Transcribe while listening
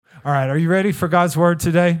All right, are you ready for God's word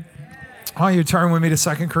today? Why don't you turn with me to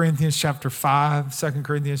 2 Corinthians chapter 5, 2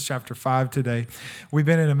 Corinthians chapter 5 today. We've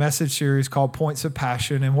been in a message series called Points of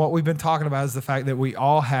Passion, and what we've been talking about is the fact that we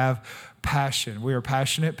all have passion. We are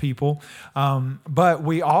passionate people, but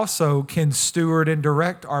we also can steward and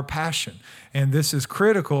direct our passion. And this is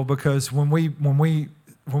critical because when we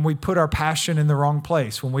put our passion in the wrong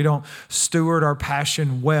place, when we don't steward our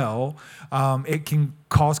passion well, it can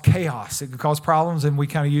cause chaos. It can cause problems. And we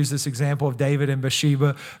kind of use this example of David and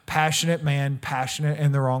Bathsheba, passionate man, passionate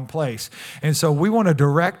in the wrong place. And so we want to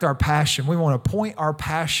direct our passion. We want to point our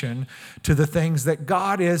passion to the things that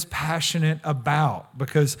God is passionate about,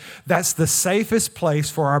 because that's the safest place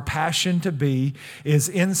for our passion to be, is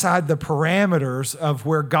inside the parameters of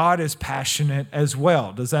where God is passionate as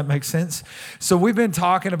well. Does that make sense? So we've been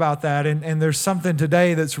talking about that, and there's something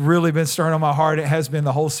today that's really been stirring on my heart. It has been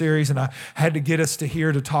the whole series, and I had to get us to here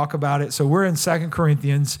to talk about it. So we're in 2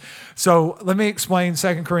 Corinthians. So let me explain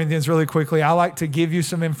 2 Corinthians really quickly. I like to give you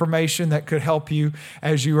some information that could help you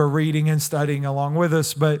as you are reading and studying along with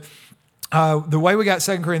us. But the way we got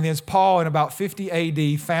 2 Corinthians, Paul in about 50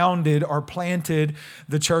 AD founded or planted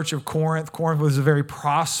the church of Corinth. Corinth was a very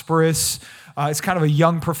prosperous, it's kind of a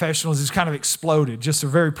young professionals. It's kind of exploded, just a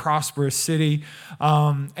very prosperous city.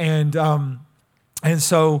 And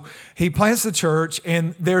so he plants the church,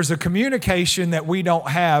 and there's a communication that we don't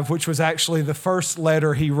have, which was actually the first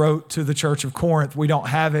letter he wrote to the church of Corinth. We don't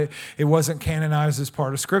have it. It wasn't canonized as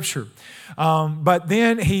part of Scripture. But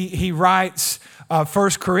then he writes 1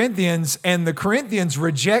 Corinthians, and the Corinthians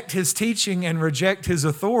reject his teaching and reject his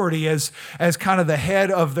authority as kind of the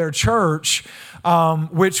head of their church,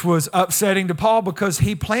 which was upsetting to Paul because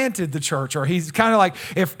he planted the church. Or he's kind of like,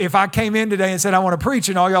 if I came in today and said, I want to preach,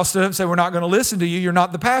 and all y'all stood up and said, we're not going to listen to you, you're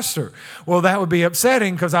not the pastor. Well, that would be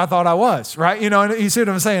upsetting because I thought I was, right? You know, and you see what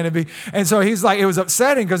I'm saying? And so he's like, it was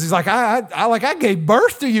upsetting because he's like, I gave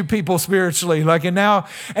birth to you people spiritually.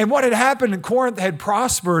 And what had happened in Corinth had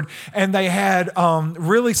prospered, and they had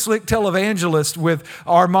really slick televangelists with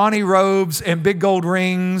Armani robes and big gold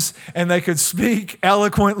rings, and they could speak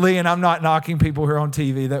eloquently. And I'm not knocking people here on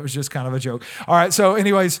TV. That was just kind of a joke. All right. So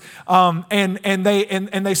anyways, and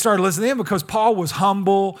they started listening to him because Paul was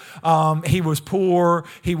humble. He was poor.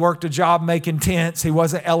 He worked a job making tents. He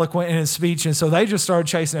wasn't eloquent in his speech. And so they just started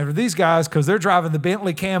chasing after these guys because they're driving the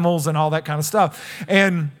Bentley Camels and all that kind of stuff.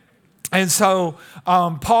 And so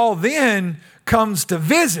Paul then comes to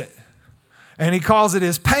visit, and he calls it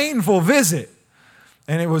his painful visit.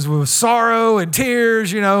 And it was with sorrow and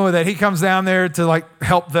tears, that he comes down there to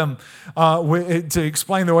help them, to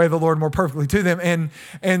explain the way of the Lord more perfectly to them.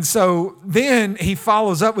 And so then he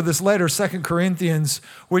follows up with this letter, 2 Corinthians,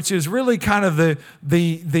 which is really kind of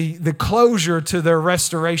the closure to their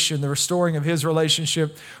restoration, the restoring of his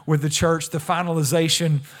relationship with the church, the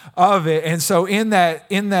finalization of it. And so in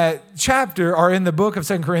that chapter, or in the book of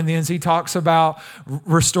 2 Corinthians, he talks about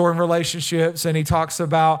restoring relationships, and he talks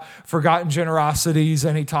about forgotten generosities,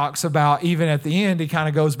 and he talks about, even at the end, he kind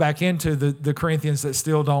of goes back into the Corinthians that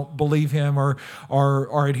still don't believe him or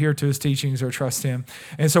adhere to his teachings or trust him.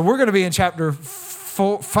 And so we're going to be in chapter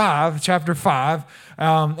 5.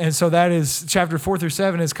 And so that is chapter 4 through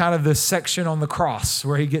 7 is kind of this section on the cross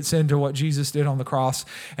where he gets into what Jesus did on the cross.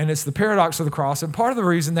 And it's the paradox of the cross. And part of the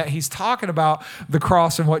reason that he's talking about the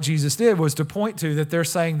cross and what Jesus did was to point to that they're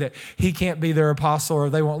saying that he can't be their apostle, or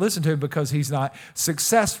they won't listen to him because he's not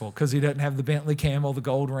successful, because he doesn't have the Bentley Camel, the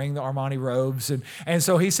gold ring, the Armani robes. And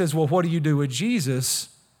so he says, well, what do you do with Jesus,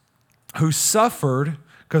 who suffered?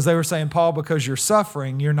 Because they were saying, Paul, because you're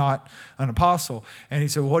suffering, you're not an apostle. And he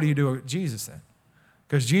said, well, what do you do with Jesus then?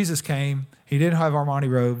 Because Jesus came, he didn't have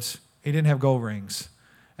Armani robes, he didn't have gold rings,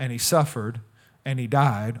 and he suffered, and he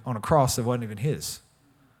died on a cross that wasn't even his.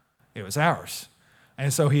 It was ours.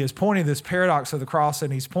 And so he is pointing this paradox of the cross,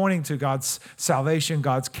 and he's pointing to God's salvation,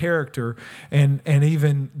 God's character, and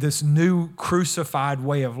even this new crucified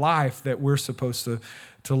way of life that we're supposed to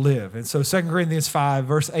live. And so 2 Corinthians 5,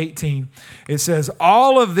 verse 18, it says,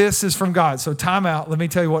 all of this is from God. So time out. Let me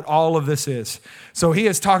tell you what all of this is. So he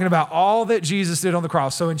is talking about all that Jesus did on the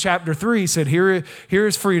cross. So in chapter 3, he said, here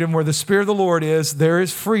is freedom. Where the Spirit of the Lord is, there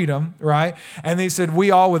is freedom, right? And he said,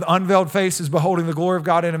 we all with unveiled faces, beholding the glory of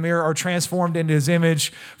God in a mirror, are transformed into his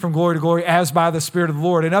image from glory to glory as by the Spirit of the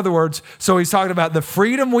Lord. In other words, so he's talking about the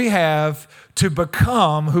freedom we have to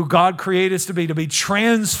become who God created us to be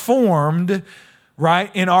transformed,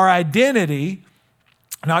 right, in our identity,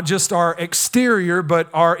 not just our exterior, but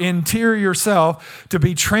our interior self, to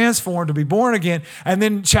be transformed, to be born again. And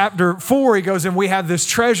then chapter 4, he goes, and we have this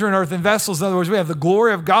treasure in earthen vessels. In other words, we have the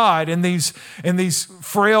glory of God in these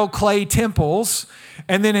frail clay temples.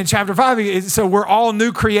 And then in chapter 5, so we're all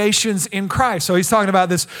new creations in Christ. So he's talking about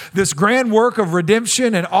this grand work of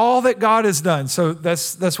redemption and all that God has done. So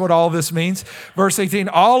that's what all this means. Verse 18,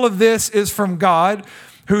 all of this is from God,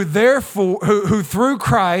 who through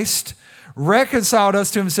Christ reconciled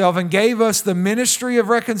us to himself and gave us the ministry of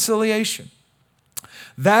reconciliation.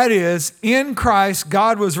 That is, in Christ,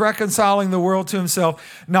 God was reconciling the world to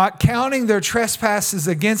himself, not counting their trespasses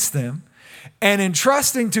against them, and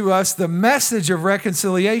entrusting to us the message of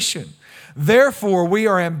reconciliation. Therefore, we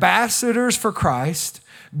are ambassadors for Christ,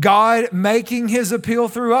 God making his appeal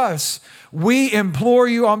through us. We implore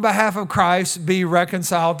you on behalf of Christ, be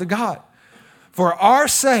reconciled to God. For our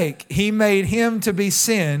sake, he made him to be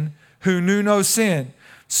sin who knew no sin,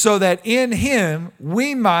 so that in him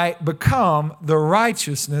we might become the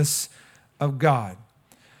righteousness of God.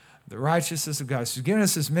 The righteousness of God. So he's given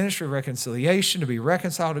us this ministry of reconciliation, to be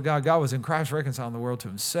reconciled to God. God was in Christ reconciling the world to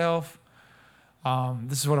himself.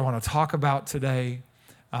 This is what I want to talk about today.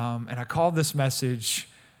 And I called this message,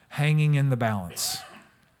 Hanging in the Balance.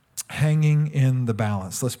 Hanging in the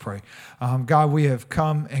Balance. Let's pray. God, we have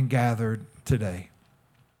come and gathered today.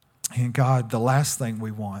 And God, the last thing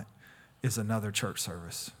we want is another church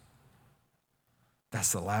service.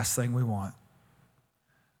 That's the last thing we want.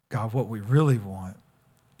 God, what we really want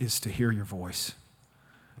is to hear your voice,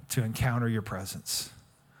 to encounter your presence.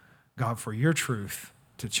 God, for your truth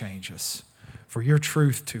to change us, for your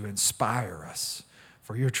truth to inspire us,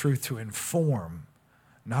 for your truth to inform,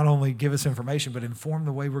 not only give us information, but inform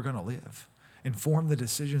the way we're going to live, inform the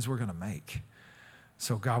decisions we're going to make.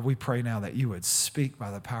 So God, we pray now that you would speak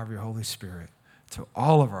by the power of your Holy Spirit to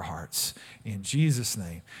all of our hearts in Jesus'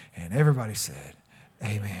 name. And everybody said,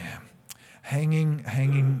 amen.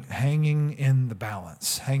 Hanging in the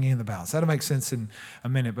balance. Hanging in the balance. That'll make sense in a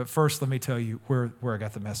minute. But first, let me tell you where I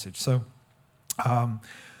got the message. So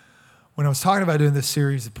when I was talking about doing this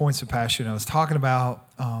series, The Points of Passion, I was talking about,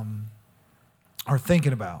 or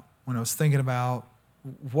thinking about, when I was thinking about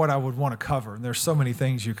what I would want to cover. And there's so many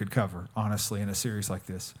things you could cover, honestly, in a series like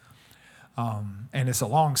this. And it's a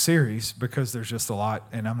long series because there's just a lot,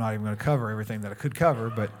 and I'm not even going to cover everything that I could cover,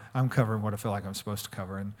 but I'm covering what I feel like I'm supposed to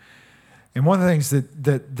cover. And one of the things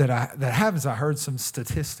that happens, I heard some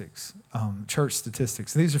statistics, church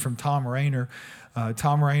statistics. These are from Thom Rainer.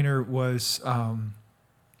 Thom Rainer was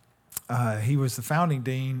he was the founding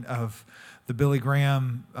dean of the Billy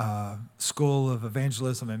Graham School of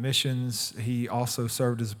Evangelism and Missions. He also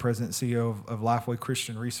served as the president and CEO of Lifeway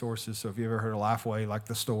Christian Resources. So if you ever heard of Lifeway, like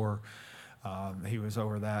the store, he was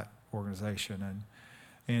over that organization.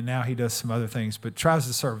 And now he does some other things, but tries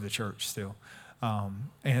to serve the church still.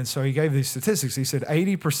 And so he gave these statistics. He said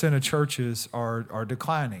 80% of churches are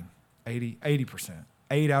declining, 80%.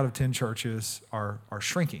 8 out of 10 churches are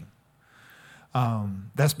shrinking.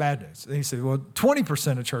 That's bad news. And he said, well,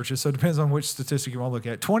 20% of churches, so it depends on which statistic you want to look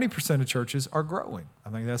at, 20% of churches are growing. I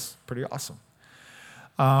think that's pretty awesome.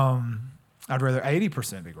 I'd rather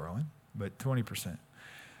 80% be growing, but 20%.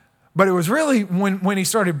 But it was really when he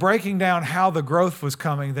started breaking down how the growth was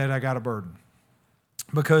coming that I got a burden.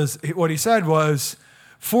 Because what he said was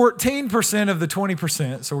 14% of the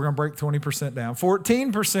 20%, so we're going to break 20% down,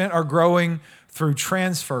 14% are growing through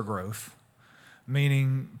transfer growth,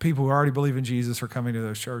 meaning people who already believe in Jesus are coming to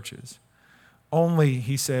those churches.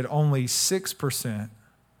 He said, only 6%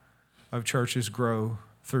 of churches grow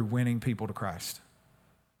through winning people to Christ,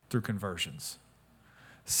 through conversions.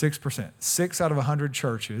 6%. 6 out of 100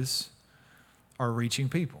 churches are reaching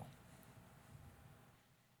people.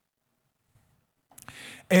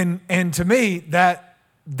 And to me, that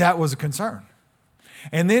was a concern.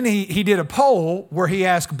 And then he did a poll where he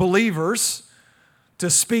asked believers to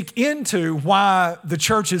speak into why the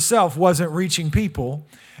church itself wasn't reaching people.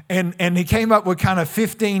 And he came up with kind of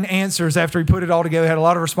 15 answers after he put it all together, had a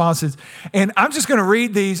lot of responses. And I'm just going to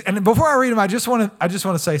read these. And before I read them, I just want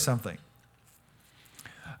to say something.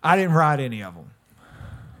 I didn't write any of them.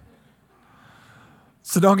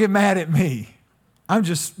 So don't get mad at me.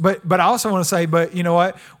 But I also want to say, but you know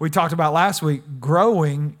what? We talked about last week,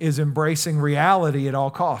 growing is embracing reality at all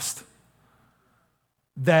cost.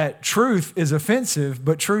 That truth is offensive,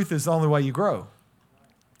 but truth is the only way you grow.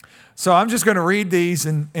 So I'm just going to read these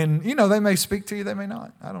and you know, they may speak to you, they may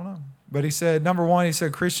not. I don't know. But he said, number one, he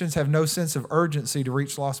said, Christians have no sense of urgency to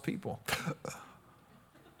reach lost people.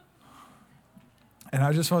 And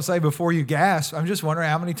I just want to say, before you gasp, I'm just wondering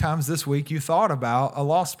how many times this week you thought about a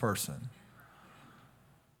lost person.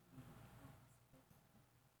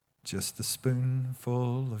 Just a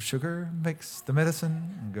spoonful of sugar makes the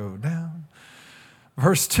medicine go down.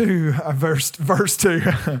 Verse 2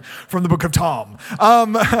 from the book of Tom.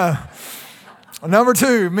 Number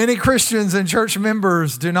two, many Christians and church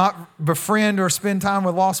members do not befriend or spend time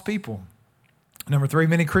with lost people. Number three,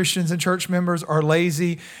 many Christians and church members are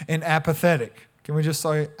lazy and apathetic. Can we just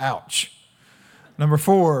say, ouch? Number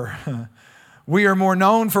four, we are more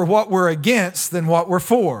known for what we're against than what we're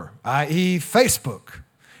for, i.e. Facebook,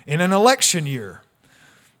 in an election year.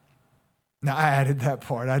 Now, I added that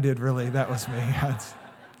part. I did really. That was me.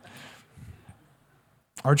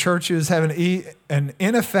 Our churches have an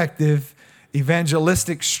ineffective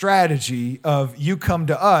evangelistic strategy of you come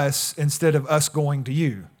to us instead of us going to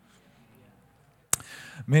you.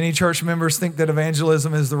 Many church members think that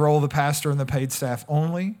evangelism is the role of the pastor and the paid staff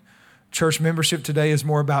only. Church membership today is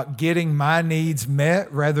more about getting my needs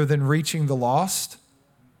met rather than reaching the lost.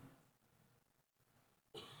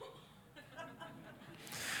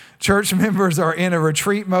 Church members are in a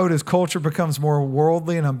retreat mode as culture becomes more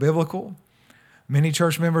worldly and unbiblical. Many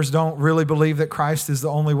church members don't really believe that Christ is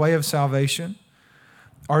the only way of salvation.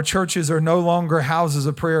 Our churches are no longer houses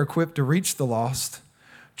of prayer equipped to reach the lost.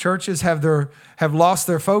 Churches have lost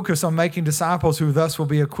their focus on making disciples who thus will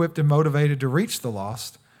be equipped and motivated to reach the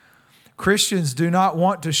lost. Christians do not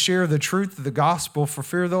want to share the truth of the gospel for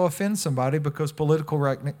fear they'll offend somebody because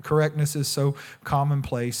political correctness is so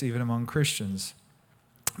commonplace even among Christians.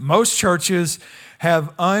 Most churches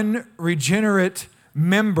have unregenerate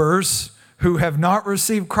members who have not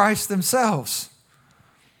received Christ themselves.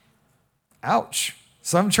 Ouch.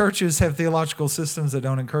 Some churches have theological systems that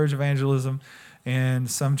don't encourage evangelism, and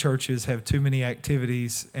some churches have too many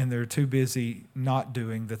activities and they're too busy not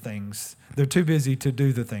doing the things. They're too busy to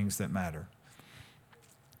do the things that matter.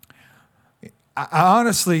 I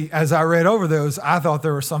honestly, as I read over those, I thought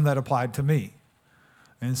there were some that applied to me.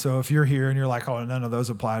 And so if you're here and you're like, oh, none of those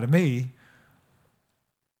apply to me,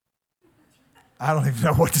 I don't even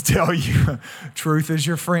know what to tell you. Truth is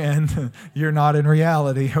your friend. You're not in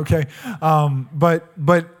reality, okay? But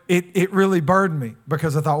it really burdened me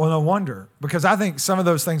because I thought, well, no wonder. Because I think some of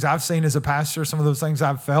those things I've seen as a pastor, some of those things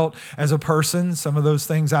I've felt as a person, some of those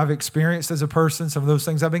things I've experienced as a person, some of those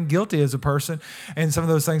things I've been guilty as a person, and some of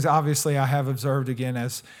those things obviously I have observed again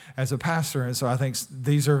as a pastor. And so I think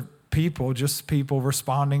these are just people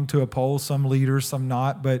responding to a poll, some leaders, some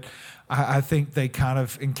not, but I think they kind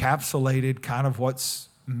of encapsulated kind of what's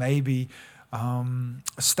maybe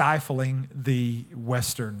stifling the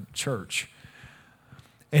Western church.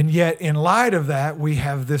 And yet, in light of that, we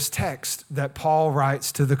have this text that Paul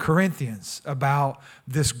writes to the Corinthians about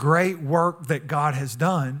this great work that God has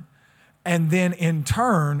done, and then in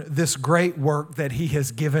turn, this great work that he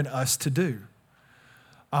has given us to do.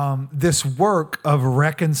 This work of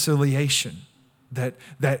reconciliation, that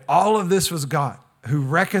all of this was God who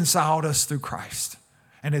reconciled us through Christ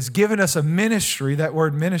and has given us a ministry. That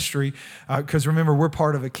word ministry, because remember, we're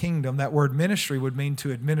part of a kingdom. That word ministry would mean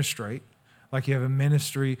to administrate. Like you have a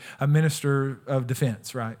minister of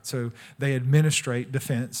defense, right? So they administrate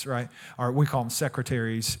defense, right? Or we call them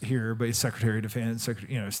secretaries here, but it's secretary of defense,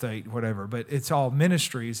 state, whatever. But it's all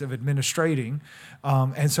ministries of administrating.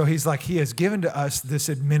 And so he's like, he has given to us this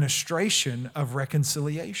administration of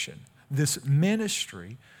reconciliation, this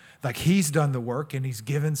ministry. Like he's done the work and he's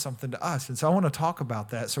given something to us. And so I want to talk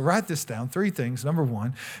about that. So write this down, 3 things. Number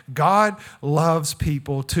 1, God loves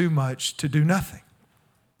people too much to do nothing.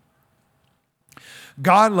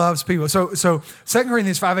 God loves people. So 2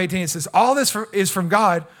 Corinthians 5:18, it says, all this is from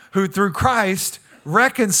God who through Christ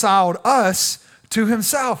reconciled us to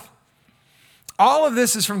himself. All of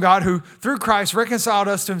this is from God who through Christ reconciled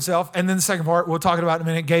us to himself. And then the second part, we'll talk about in a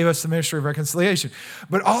minute, gave us the ministry of reconciliation.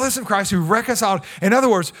 But all this in Christ who reconciled. In other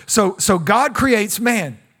words, so God creates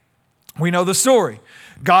man. We know the story.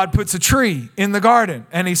 God puts a tree in the garden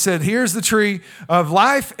and he said, here's the tree of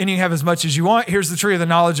life and you have as much as you want. Here's the tree of the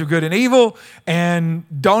knowledge of good and evil and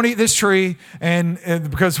don't eat this tree and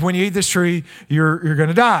because when you eat this tree, you're going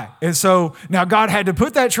to die. And so now God had to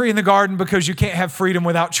put that tree in the garden because you can't have freedom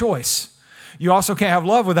without choice. You also can't have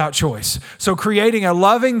love without choice. So creating a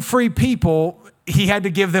loving, free people, he had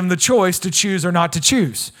to give them the choice to choose or not to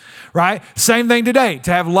choose, right? Same thing today.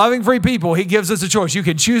 To have loving, free people, he gives us a choice. You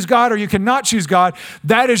can choose God or you cannot choose God.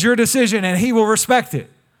 That is your decision and he will respect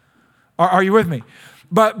it. Are you with me?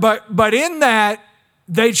 But in that,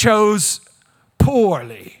 they chose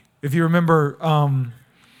poorly. If you remember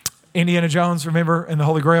Indiana Jones, remember, in the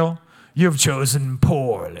Holy Grail? You have chosen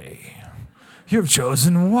poorly. You have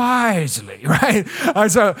chosen wisely, right?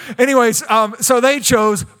 So they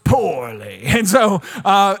chose poorly. And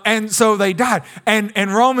so they died.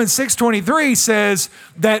 And Romans 6:23 says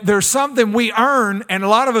that there's something we earn, and a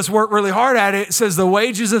lot of us work really hard at it. It says the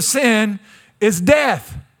wages of sin is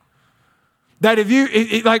death. That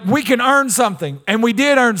if like we can earn something, and we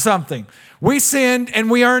did earn something. We sinned and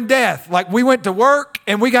we earned death. Like we went to work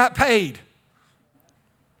and we got paid.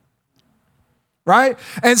 Right?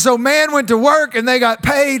 And so man went to work and they got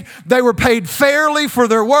paid. They were paid fairly for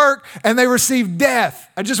their work and they received death.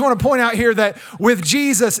 I just want to point out here that with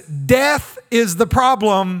Jesus, death is the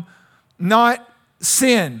problem, not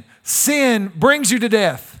sin. Sin brings you to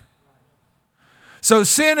death. So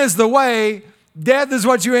sin is the way, death is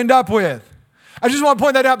what you end up with. I just want to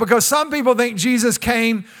point that out because some people think Jesus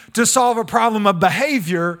came to solve a problem of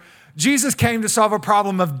behavior. Jesus came to solve a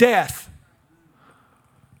problem of death.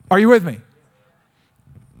 Are you with me?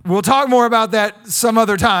 We'll talk more about that some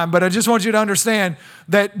other time, but I just want you to understand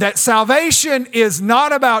that salvation is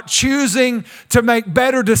not about choosing to make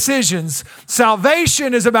better decisions.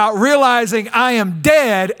 Salvation is about realizing I am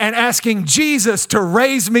dead and asking Jesus to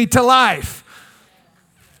raise me to life.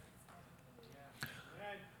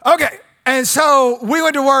 Okay. And so we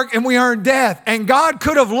went to work and we earned death. And God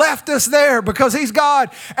could have left us there because he's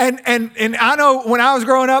God. And I know when I was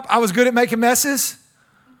growing up, I was good at making messes.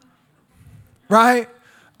 Right?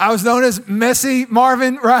 I was known as Messy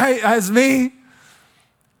Marvin, right? As me.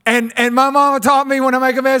 And my mama taught me when I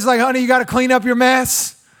make a mess, like, honey, you got to clean up your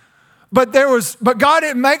mess. But God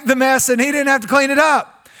didn't make the mess and he didn't have to clean it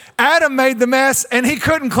up. Adam made the mess and he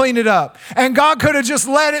couldn't clean it up. And God could have just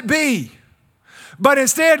let it be. But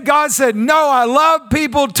instead, God said, no, I love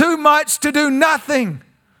people too much to do nothing.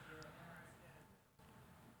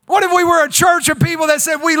 What if we were a church of people that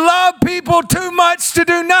said, we love people too much to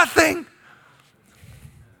do nothing?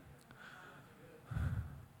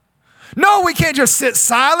 No, we can't just sit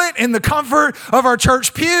silent in the comfort of our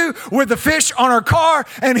church pew with the fish on our car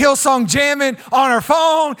and Hillsong jamming on our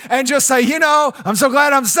phone and just say, you know, I'm so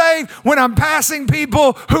glad I'm saved when I'm passing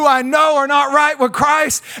people who I know are not right with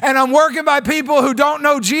Christ and I'm working by people who don't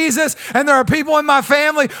know Jesus and there are people in my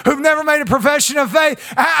family who've never made a profession of faith.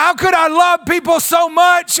 How could I love people so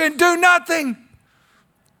much and do nothing?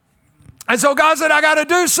 And so God said, I got to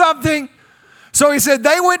do something. So he said,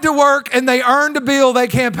 they went to work and they earned a bill they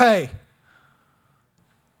can't pay.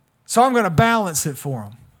 So I'm going to balance it for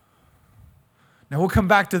them. Now we'll come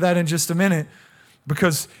back to that in just a minute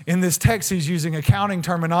because in this text he's using accounting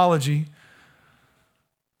terminology.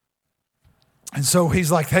 And so he's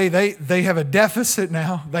like, hey, they have a deficit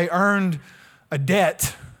now. They earned a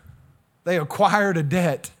debt. They acquired a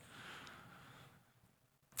debt.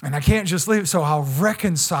 And I can't just leave it, so I'll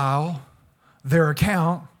reconcile their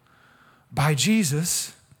account by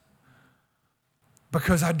Jesus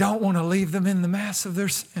because I don't want to leave them in the mess of their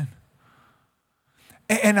sin.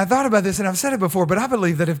 And I thought about this, and I've said it before, but I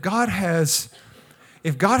believe that if God has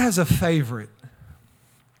a favorite,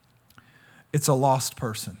 it's a lost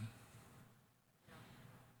person.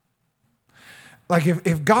 Like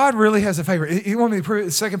if God really has a favorite, you want me to prove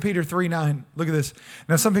it? 2 Peter 3:9. Look at this.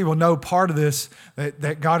 Now some people know part of this,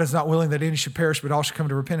 that God is not willing that any should perish, but all should come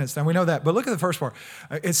to repentance. Now we know that, but look at the first part.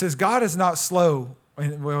 It says God is not slow.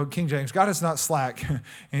 Well, King James, God is not slack,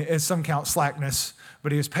 as some count slackness,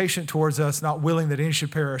 but he is patient towards us, not willing that any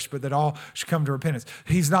should perish, but that all should come to repentance.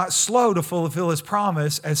 He's not slow to fulfill his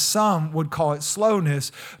promise, as some would call it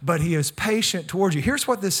slowness, but he is patient towards you. Here's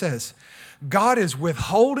what this says. God is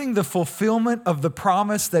withholding the fulfillment of the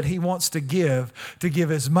promise that he wants to give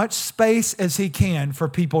as much space as he can for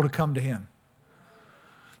people to come to him.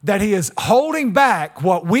 That he is holding back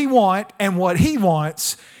what we want and what he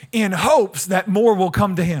wants in hopes that more will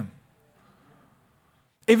come to him.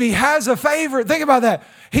 If he has a favorite, think about that.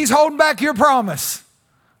 He's holding back your promise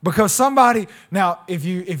because somebody, now if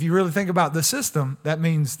you really think about the system, that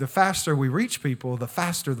means the faster we reach people, the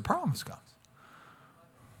faster the promise comes.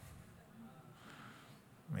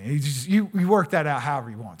 I mean, you work that out however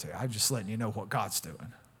you want to. I'm just letting you know what God's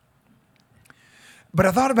doing. But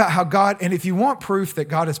I thought about how God, and if you want proof that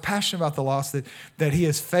God is passionate about the lost, that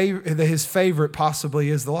his favorite possibly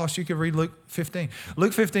is the lost, you could read Luke 15.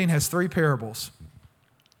 Luke 15 has 3 parables.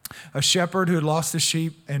 A shepherd who had lost his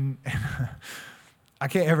sheep, and I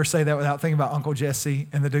can't ever say that without thinking about Uncle Jesse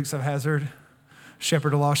and the Dukes of Hazzard.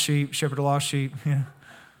 Shepherd of lost sheep, shepherd of lost sheep. Yeah.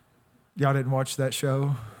 Y'all didn't watch that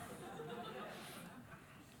show?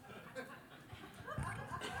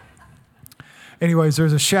 Anyways,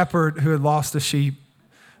 there's a shepherd who had lost a sheep.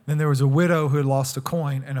 Then there was a widow who had lost a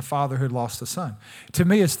coin and a father who had lost a son. To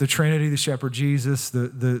me, it's the Trinity, the shepherd Jesus,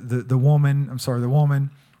 the woman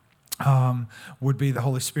would be the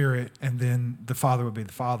Holy Spirit, and then the Father would be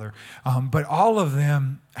the Father. But all of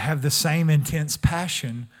them have the same intense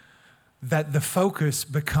passion that the focus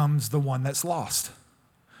becomes the one that's lost.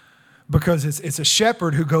 Because it's a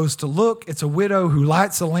shepherd who goes to look. It's a widow who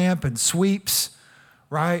lights a lamp and sweeps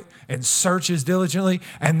right? And searches diligently.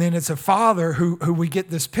 And then it's a father who we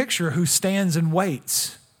get this picture who stands and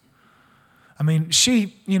waits. I mean,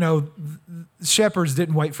 sheep, shepherds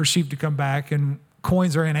didn't wait for sheep to come back, and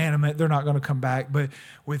coins are inanimate. They're not going to come back. But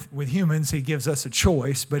with humans, he gives us a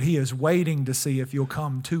choice, but he is waiting to see if you'll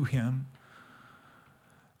come to him.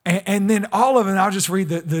 And then all of it, I'll just read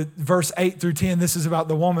the verse 8 through 10. This is about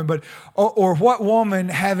the woman. But or what woman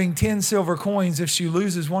having 10 silver coins if she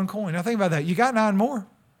loses one coin? Now think about that. You got 9 more.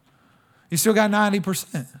 You still got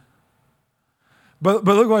 90%. But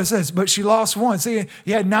look what it says. But she lost one. See,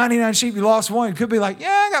 you had 99 sheep, you lost one. It could be like,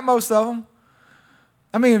 yeah, I got most of them.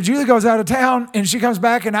 I mean, if Julie goes out of town and she comes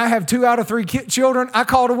back and I have 2 out of 3 children, I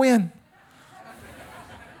call it a win.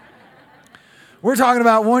 We're talking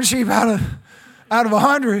about one sheep out of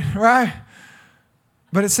 100, right?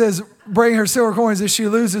 But it says, bring her silver coins. If she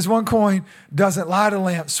loses one coin, doesn't light a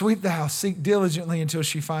lamp, sweep the house, seek diligently until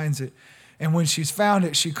she finds it. And when she's found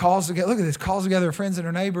it, she calls together, look at this, calls together her friends and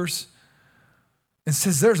her neighbors and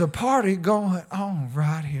says, there's a party going on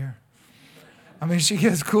right here. I mean, she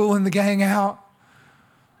gets cooling the gang out.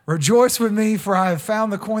 Rejoice with me, for I have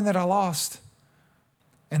found the coin that I lost.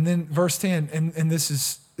 And then verse 10, and this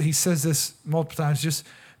is, he says this multiple times,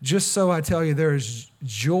 just so I tell you, there is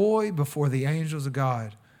joy before the angels of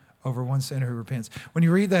God over one sinner who repents. When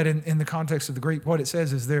you read that in the context of the Greek, what it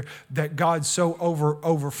says is there that God so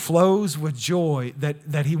overflows with joy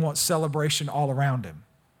that he wants celebration all around him.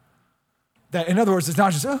 That, in other words, it's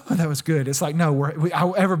not just, oh, that was good. It's like, no,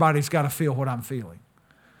 everybody's got to feel what I'm feeling.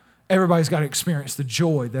 Everybody's got to experience the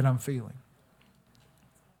joy that I'm feeling.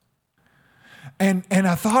 And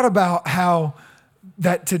I thought about how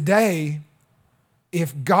that today,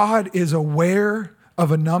 if God is aware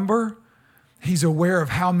of a number, he's aware of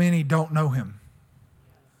how many don't know him.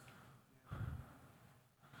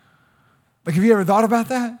 Like, have you ever thought about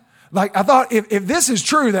that? Like, I thought if this is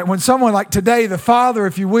true, that when someone like today, the Father,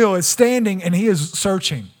 if you will, is standing and he is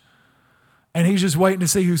searching and he's just waiting to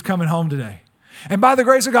see who's coming home today. And by the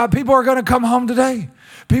grace of God, people are going to come home today.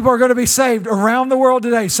 People are going to be saved around the world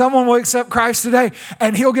today. Someone will accept Christ today,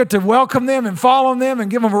 and he'll get to welcome them and follow them and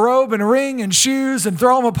give them a robe and a ring and shoes and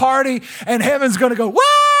throw them a party, and heaven's going to go,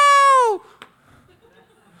 whoa!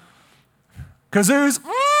 Because they're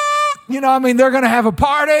going to have a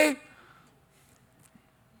party.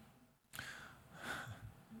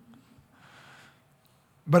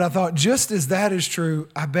 But I thought, just as that is true,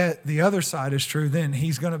 I bet the other side is true. Then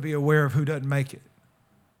he's going to be aware of who doesn't make it.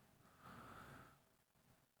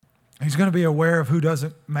 He's going to be aware of who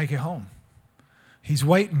doesn't make it home. He's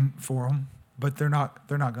waiting for them, but they're not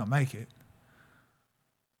going to make it.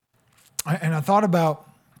 And I thought about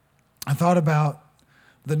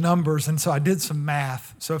the numbers, and so I did some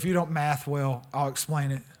math. So if you don't math well, I'll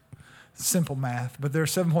explain it. Simple math. But there are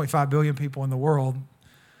 7.5 billion people in the world.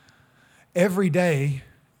 Every day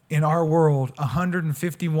in our world,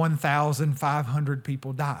 151,500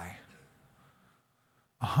 people die.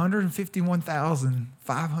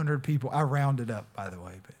 151,500 people. I rounded up, by the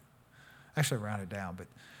way, but actually I rounded down, but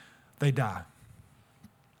they die.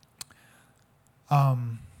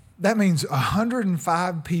 That means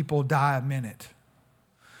 105 people die a minute.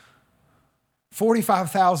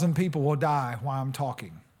 45,000 people will die while I'm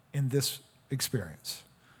talking in this experience.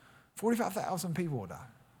 45,000 people will die.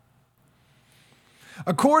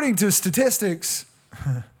 According to statistics,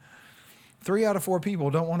 3 out of 4 people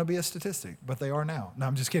don't want to be a statistic, but they are now. No,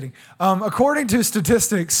 I'm just kidding. According to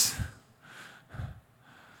statistics,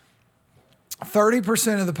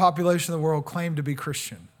 30% of the population of the world claim to be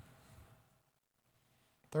Christian.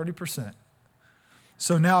 30%.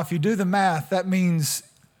 So now if you do the math, that means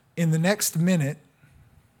in the next minute,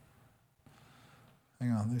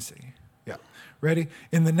 hang on, let me see. Yeah, ready?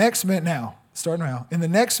 In the next minute now, starting now, in the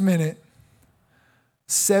next minute,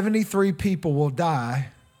 73 people will die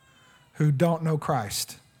who don't know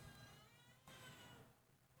Christ.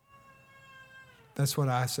 That's what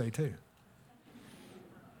I say too.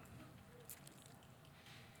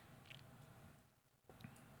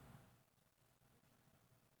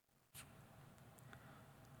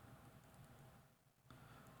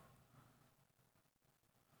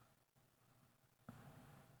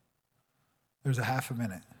 There's a half a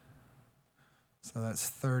minute. So that's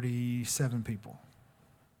 37 people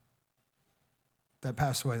that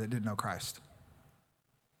passed away that didn't know Christ.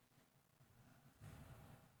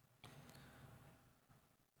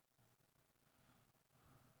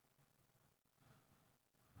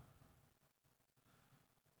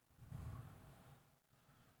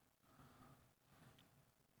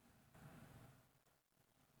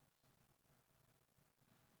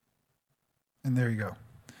 And there you go.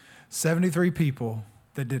 73 people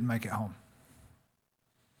that didn't make it home.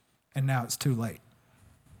 and now it's too late.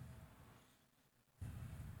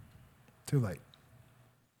 Too late.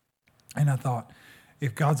 And I thought,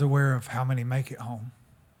 if God's aware of how many make it home,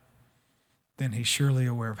 then he's surely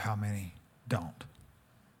aware of how many don't.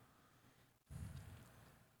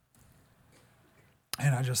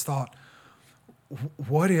 And I just thought,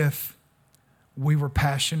 what if we were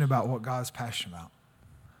passionate about what God's passionate about?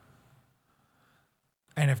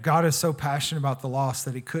 And if God is so passionate about the lost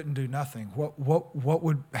that he couldn't do nothing, what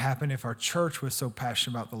would happen if our church was so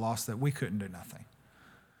passionate about the lost that we couldn't do nothing?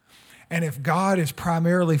 And if God is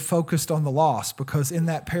primarily focused on the lost, because in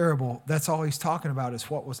that parable, that's all he's talking about is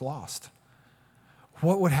what was lost.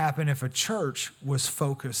 What would happen if a church was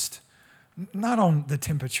focused not on the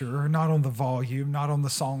temperature, not on the volume, not on the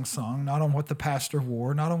song sung, not on what the pastor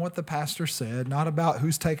wore, not on what the pastor said, not about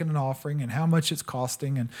who's taking an offering and how much it's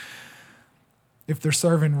costing, and if they're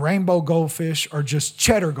serving rainbow goldfish or just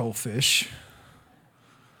cheddar goldfish,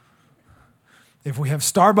 if we have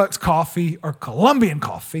Starbucks coffee or Colombian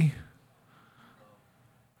coffee.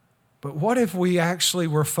 But what if we actually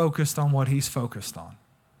were focused on what he's focused on?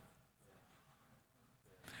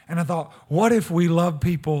 And I thought, what if we loved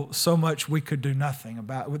people so much we could do nothing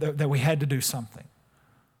about, that we had to do something?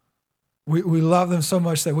 We love them so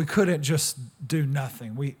much that we couldn't just do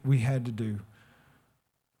nothing. We had to do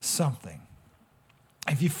something.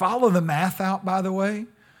 If you follow the math out, by the way,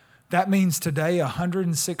 that means today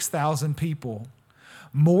 106,000 people,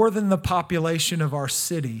 more than the population of our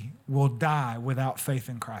city, will die without faith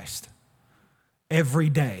in Christ every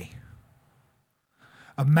day.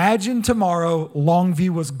 Imagine tomorrow Longview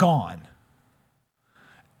was gone.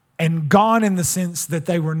 And gone in the sense that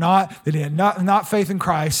they had not faith in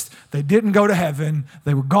Christ, they didn't go to heaven,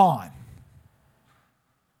 they were gone.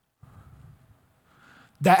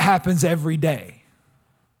 That happens every day.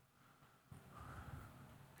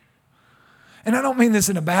 And I don't mean this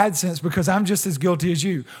in a bad sense because I'm just as guilty as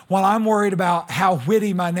you. While I'm worried about how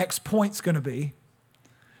witty my next point's going to be,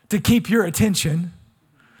 to keep your attention,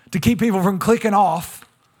 to keep people from clicking off,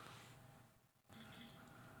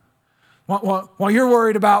 while you're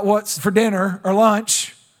worried about what's for dinner or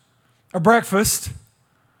lunch or breakfast,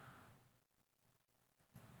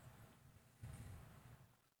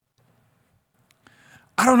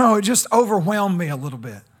 I don't know, it just overwhelmed me a little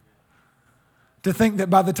bit to think that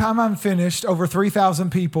by the time I'm finished, over 3,000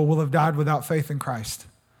 people will have died without faith in Christ.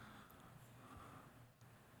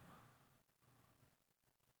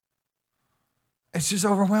 It's just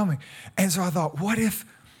overwhelming. And so I thought, what if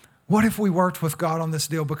we worked with God on this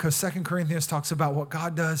deal? Because 2 Corinthians talks about what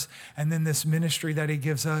God does and then this ministry that he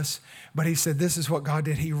gives us. But he said, this is what God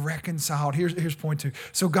did. He reconciled. Here's point 2.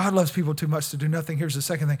 So God loves people too much to do nothing. Here's the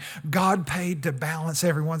second thing. God paid to balance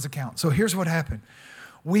everyone's account. So here's what happened.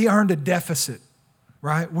 We earned a deficit,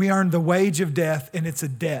 right? We earned the wage of death, and it's a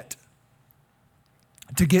debt.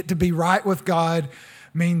 To get to be right with God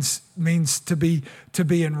means to be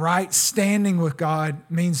in right standing with God,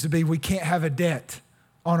 means we can't have a debt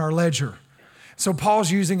on our ledger. So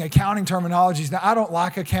Paul's using accounting terminologies. Now, I don't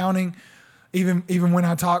like accounting, even when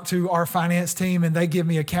I talk to our finance team and they give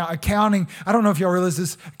me accounting. I don't know if y'all realize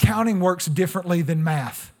this. Accounting works differently than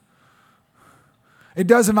math. It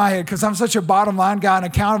does in my head because I'm such a bottom line guy and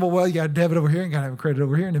accountable. Well, you got a debit over here and got to have a credit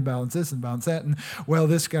over here and then balance this and balance that. And well,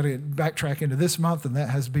 this got to backtrack into this month and that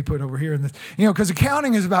has to be put over here. And this, because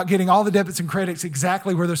accounting is about getting all the debits and credits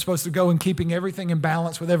exactly where they're supposed to go and keeping everything in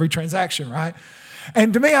balance with every transaction, right?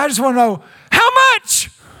 And to me, I just want to know, how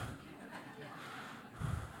much?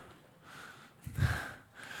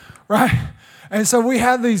 Right? And so we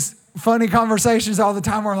have these funny conversations all the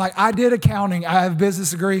time where I'm like, I did accounting. I have a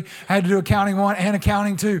business degree. I had to do accounting 1 and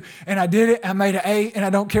accounting 2. And I did it. I made an A, and I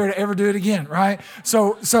don't care to ever do it again, right?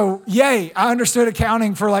 So yay, I understood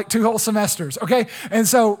accounting for like 2 whole semesters, okay? And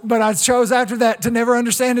so, but I chose after that to never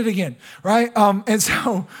understand it again, right?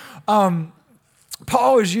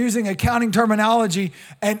 Paul is using accounting terminology,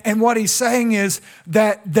 and what he's saying is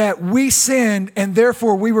that we sinned, and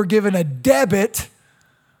therefore we were given a debit,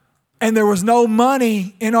 and there was no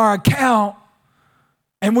money in our account,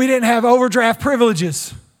 and we didn't have overdraft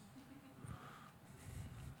privileges.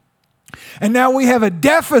 And now we have a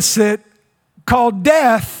deficit called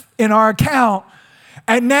death in our account,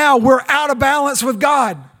 and now we're out of balance with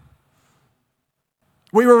God.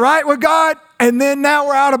 We were right with God, and then now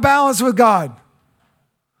we're out of balance with God.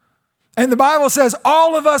 And the Bible says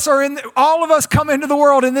all of us come into the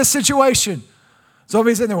world in this situation.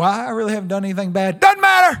 Somebody's sitting there, well, I really haven't done anything bad. Doesn't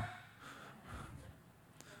matter.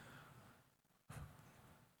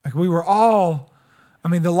 Like we were all,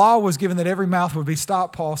 the law was given that every mouth would be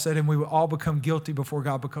stopped, Paul said, and we would all become guilty before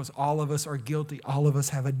God because all of us are guilty. All of us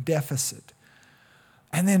have a deficit.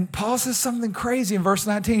 And then Paul says something crazy in verse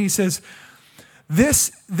 19. He says,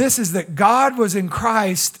 this is that God was in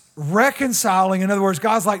Christ reconciling. In other words,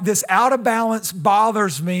 God's like, this out of balance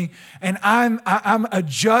bothers me, and I'm a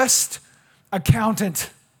just accountant.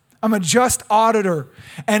 I'm a just auditor,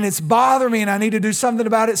 and it's bothering me, and I need to do something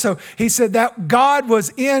about it. So he said that God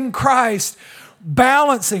was in Christ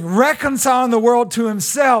balancing, reconciling the world to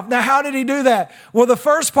himself. Now, how did he do that? Well, the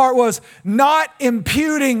first part was not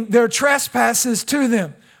imputing their trespasses to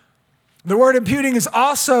them. The word imputing is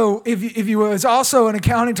also, if you will, is also an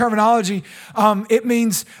accounting terminology. It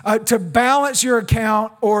means to balance your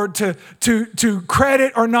account or to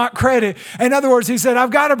credit or not credit. In other words, he said,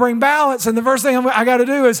 I've got to bring balance. And the first thing I got to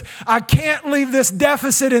do is I can't leave this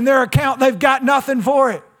deficit in their account. They've got nothing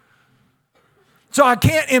for it. So I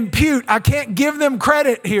can't impute. I can't give them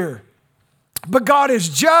credit here. But God is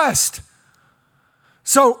just.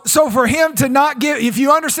 So for him to not give, if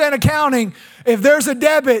you understand accounting, if there's a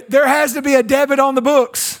debit, there has to be a debit on the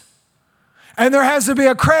books. And there has to be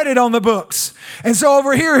a credit on the books. And so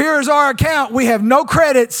over here, here's our account. We have no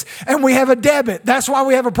credits and we have a debit. That's why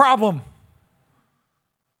we have a problem.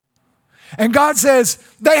 And God says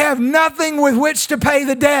they have nothing with which to pay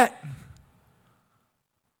the debt.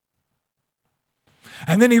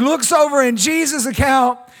 And then he looks over in Jesus'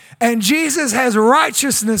 account, and Jesus has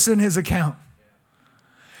righteousness in his account.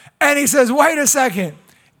 And he says, wait a second.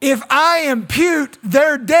 If I impute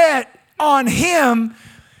their debt on him,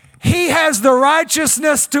 he has the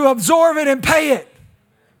righteousness to absorb it and pay it.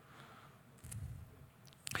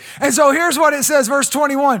 And so here's what it says, verse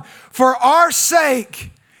 21. For our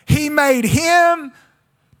sake, he made him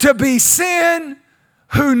to be sin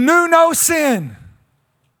who knew no sin.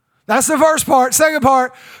 That's the first part. Second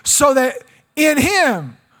part, so that in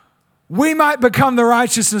him we might become the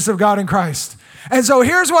righteousness of God in Christ. And so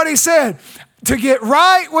here's what he said. To get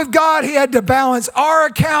right with God, he had to balance our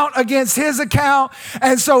account against his account.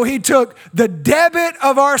 And so he took the debit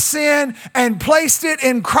of our sin and placed it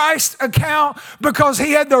in Christ's account because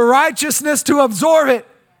he had the righteousness to absorb it.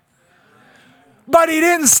 But he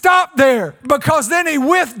didn't stop there, because then he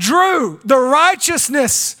withdrew the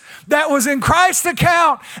righteousness that was in Christ's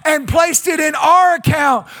account and placed it in our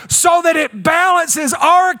account so that it balances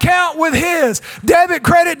our account with his. Debit,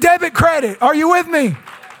 credit, debit, credit. Are you with me?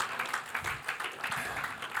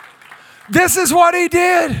 This is what he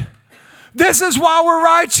did. This is why we're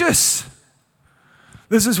righteous.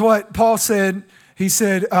 This is what Paul said. He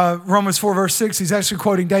said, Romans 4 verse 6, he's actually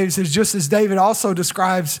quoting David. He says, just as David also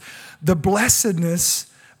describes the blessedness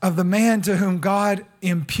of the man to whom God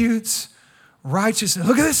imputes righteousness.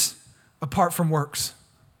 Look at this. Apart from works.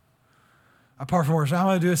 Apart from works. Now, I'm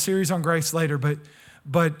going to do a series on grace later, but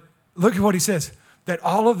look at what he says. That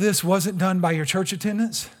all of this wasn't done by your church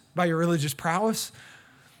attendance, by your religious prowess,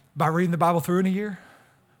 by reading the Bible through in a year,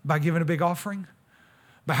 by giving a big offering,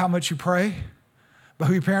 by how much you pray, by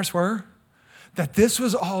who your parents were. That this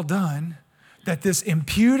was all done, that this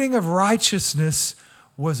imputing of righteousness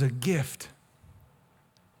was a gift.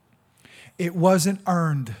 It wasn't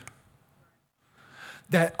earned.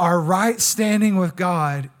 That our right standing with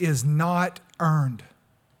God is not earned.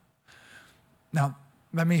 Now,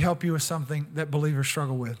 let me help you with something that believers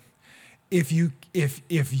struggle with. If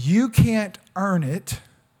you can't earn it,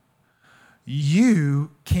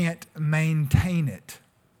 you can't maintain it.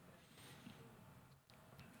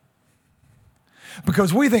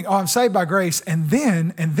 Because we think, oh, I'm saved by grace, and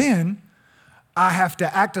then I have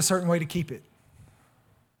to act a certain way to keep it.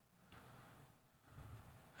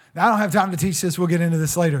 Now, I don't have time to teach this. We'll get into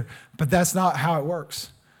this later. But that's not how it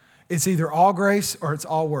works. It's either all grace or it's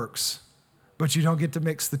all works. But you don't get to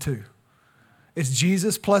mix the two. It's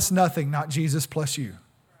Jesus plus nothing, not Jesus plus you.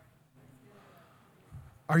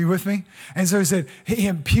 Are you with me? And so he said, he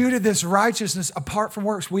imputed this righteousness apart from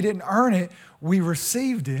works. We didn't earn it. We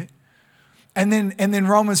received it. And then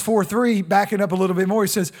Romans 4:3, backing up a little bit more, he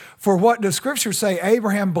says, for what does Scripture say?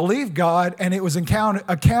 Abraham believed God and it was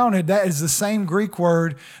accounted. That is the same Greek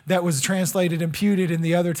word that was translated imputed in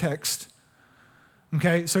the other text.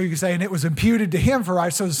 Okay, so you can say, and it was imputed to him for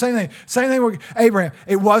righteousness. So the same thing with Abraham.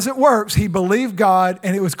 It wasn't works. He believed God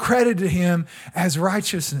and it was credited to him as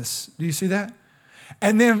righteousness. Do you see that?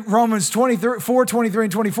 And then Romans 4:23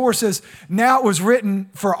 and 24 says, now it was written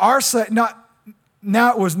for our sake,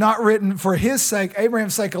 Now it was not written for his sake,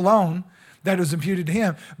 Abraham's sake alone, that it was imputed to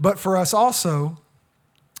him, but for us also.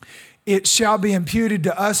 It shall be imputed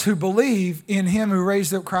to us who believe in him who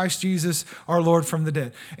raised up Christ Jesus, our Lord, from the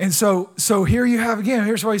dead. And so here you have again,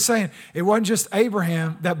 here's what he's saying. It wasn't just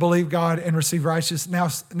Abraham that believed God and received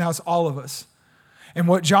righteousness. Now it's all of us. And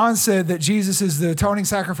what John said, that Jesus is the atoning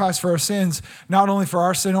sacrifice for our sins, not only for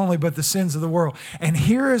our sin only, but the sins of the world. And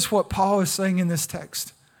here is what Paul is saying in this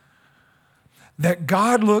text. That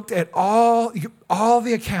God looked at all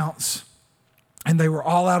the accounts, and they were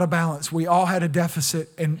all out of balance. We all had a deficit,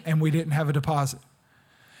 and we didn't have a deposit.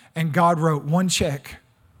 And God wrote one check.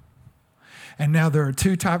 And now there are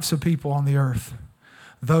two types of people on the earth: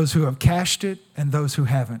 those who have cashed it and those who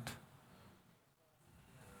haven't.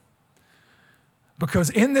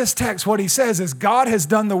 Because in this text, what he says is God has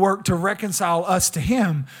done the work to reconcile us to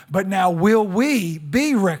him, but now will we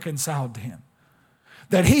be reconciled to him?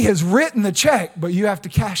 That he has written the check, but you have to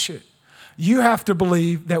cash it. You have to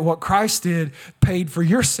believe that what Christ did paid for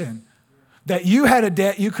your sin. That you had a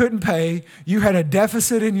debt you couldn't pay, you had a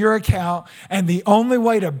deficit in your account, and the only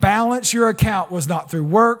way to balance your account was not through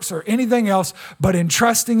works or anything else, but in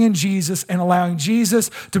trusting in Jesus and allowing Jesus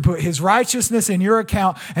to put his righteousness in your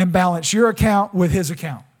account and balance your account with his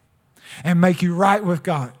account and make you right with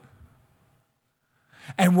God.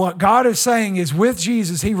 And what God is saying is, with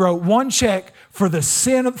Jesus, he wrote one check for the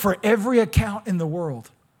sin for every account in the world.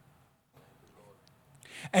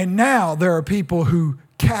 And now there are people who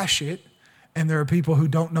cash it, and there are people who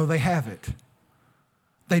don't know they have it.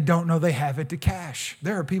 They don't know they have it to cash.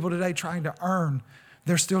 There are people today trying to earn.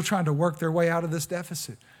 They're still trying to work their way out of this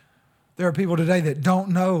deficit. There are people today that don't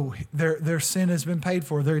know their sin has been paid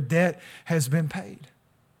for. Their debt has been paid.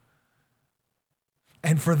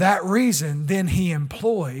 And for that reason, then he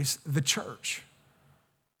employs the church.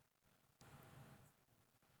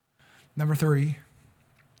 Number 3,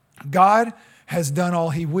 God has done all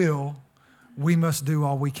he will. We must do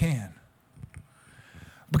all we can.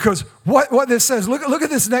 Because what this says, look at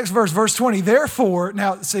this next verse, verse 20. Therefore,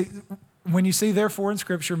 now see, when you see therefore in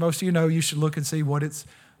Scripture, most of you know you should look and see what it's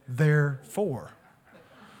there for.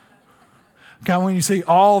 Okay, when you see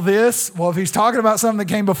all this, well, if he's talking about something that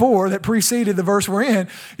came before, that preceded the verse we're in,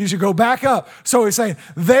 you should go back up. So he's saying,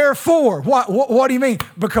 therefore, what do you mean?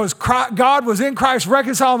 Because God was in Christ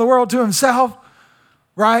reconciling the world to himself,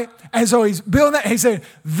 right? And so he's building that. He's saying,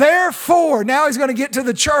 therefore, now he's going to get to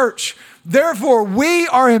the church. Therefore, we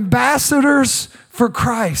are ambassadors for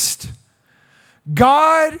Christ.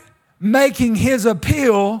 God making his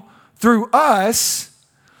appeal through us,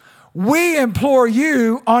 we implore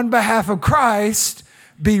you on behalf of Christ,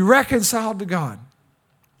 be reconciled to God.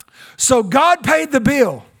 So God paid the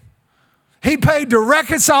bill. He paid to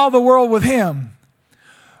reconcile the world with him.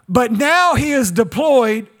 But now he has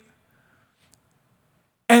deployed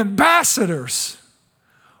ambassadors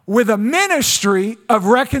with a ministry of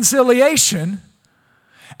reconciliation.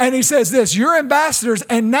 And he says this, you're ambassadors,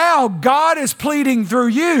 and now God is pleading through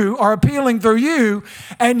you, or appealing through you,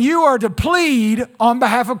 and you are to plead on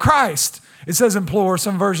behalf of Christ. It says implore,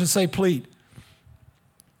 some versions say plead.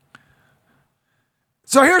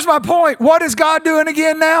 So here's my point. What is God doing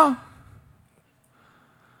again now?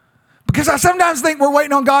 Because I sometimes think we're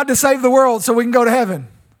waiting on God to save the world so we can go to heaven.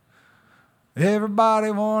 Everybody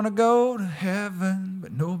want to go to heaven,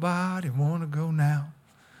 but nobody want to go now.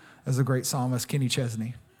 That's a great psalmist, Kenny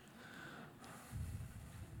Chesney.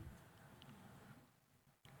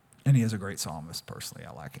 And he is a great psalmist, personally.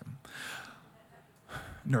 I like him.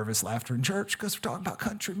 Nervous laughter in church because we're talking about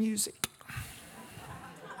country music.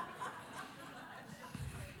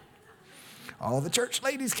 All the church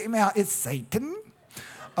ladies came out. It's Satan.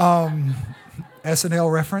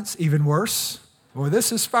 SNL reference, even worse. Boy,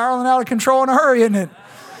 this is spiraling out of control in a hurry, isn't it?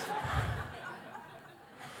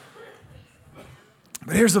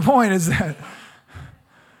 But here's the point, is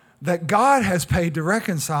that God has paid to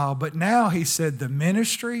reconcile, but now he said the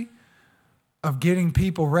ministry of getting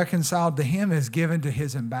people reconciled to him is given to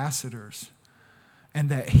his ambassadors, and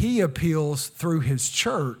that he appeals through his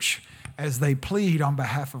church as they plead on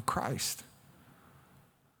behalf of Christ.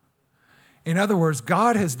 In other words,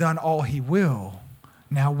 God has done all he will.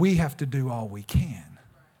 Now we have to do all we can.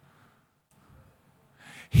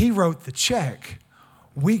 He wrote the check.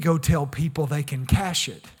 We go tell people they can cash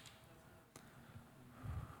it.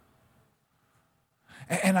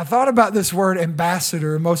 And I thought about this word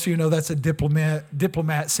ambassador. Most of you know that's a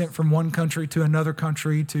diplomat sent from one country to another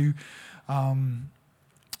country to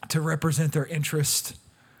represent their interest.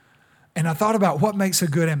 And I thought about what makes a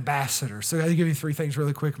good ambassador. So I'll give you 3 things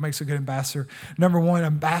really quick. What makes a good ambassador. Number 1,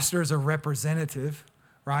 ambassador is a representative.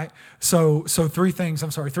 Right? So 3 things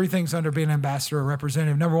under being an ambassador or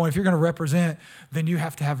representative. Number 1, if you're going to represent, then you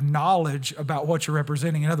have to have knowledge about what you're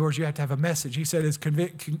representing. In other words, you have to have a message. He said, is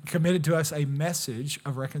committed to us a message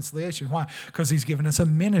of reconciliation. Why? Because he's given us a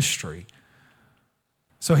ministry.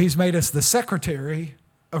 So he's made us the secretary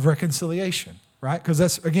of reconciliation, right? Because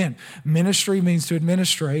that's, again, ministry means to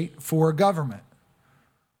administrate for a government.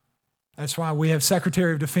 That's why we have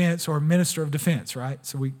Secretary of Defense or Minister of Defense, right?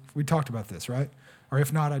 So we talked about this, right? Or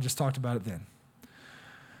if not, I just talked about it then.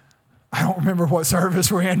 I don't remember what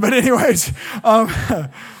service we're in, but anyways.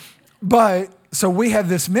 So we have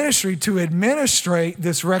this ministry to administrate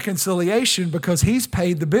this reconciliation because he's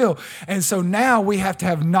paid the bill. And so now we have to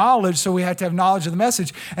have knowledge, so we have to have knowledge of the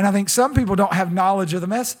message. And I think some people don't have knowledge of the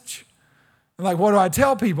message. Like, what do I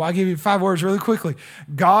tell people? I'll give you 5 words really quickly.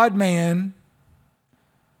 God, man,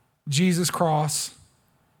 Jesus, cross,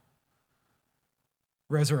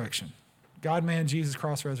 resurrection. God, man, Jesus,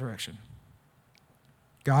 cross, resurrection.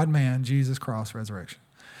 God, man, Jesus, cross, resurrection.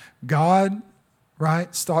 God,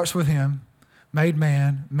 right, starts with him, made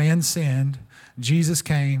man, man sinned, Jesus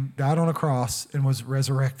came, died on a cross, and was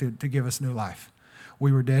resurrected to give us new life.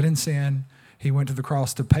 We were dead in sin. He went to the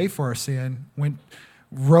cross to pay for our sin,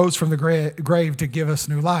 rose from the grave to give us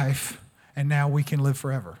new life, and now we can live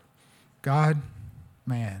forever. God,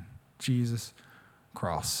 man, Jesus,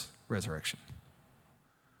 cross, resurrection.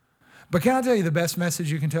 But can I tell you the best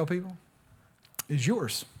message you can tell people? Is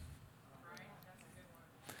yours.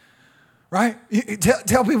 Right?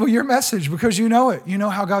 Tell people your message because you know it. You know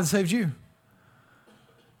how God saved you.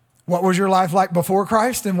 What was your life like before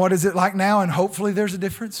Christ and what is it like now? And hopefully there's a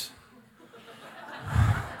difference.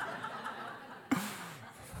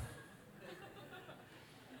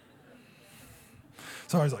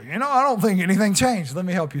 So I was like, I don't think anything changed. Let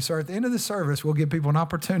me help you, sir. At the end of the service, we'll give people an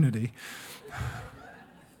opportunity.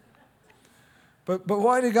 But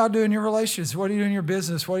what did God do in your relationships? What do you do in your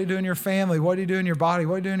business? What do you do in your family? What do you do in your body?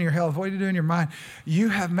 What do you do in your health? What do you do in your mind? You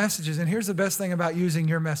have messages. And here's the best thing about using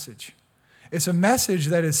your message. It's a message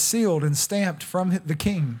that is sealed and stamped from the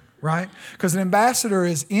king, right? Because an ambassador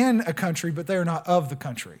is in a country, but they are not of the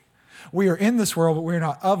country. We are in this world, but we are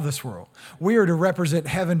not of this world. We are to represent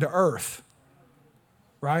heaven to earth,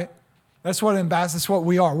 right? That's what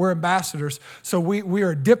we are. We're ambassadors. So we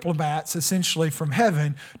are diplomats, essentially, from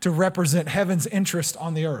heaven to represent heaven's interest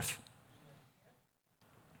on the earth.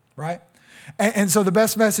 Right? And so the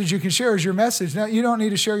best message you can share is your message. Now, you don't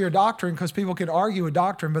need to share your doctrine because people can argue a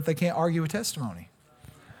doctrine, but they can't argue a testimony.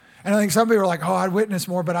 And I think some people are like, I'd witness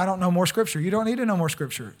more, but I don't know more scripture. You don't need to know more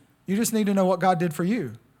scripture. You just need to know what God did for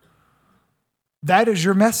you. That is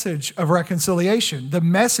your message of reconciliation, the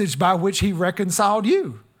message by which he reconciled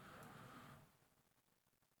you.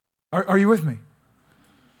 Are you with me?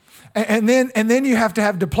 And then you have to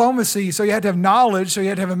have diplomacy. So you have to have knowledge. So you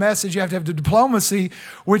have to have a message. You have to have the diplomacy,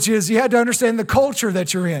 which is you had to understand the culture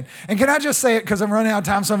that you're in. And can I just say it because I'm running out of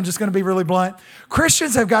time, so I'm just going to be really blunt.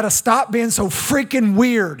 Christians have got to stop being so freaking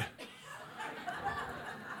weird.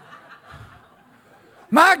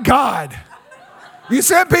 My God. You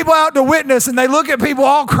send people out to witness and they look at people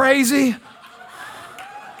all crazy.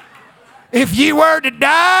 If you were to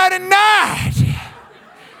die tonight,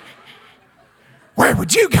 where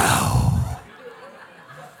would you go?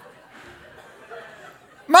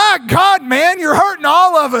 My God, man, you're hurting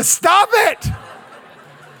all of us. Stop it.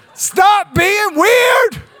 Stop being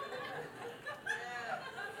weird.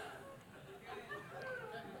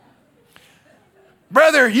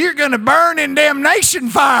 Brother, you're going to burn in damnation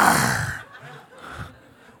fire.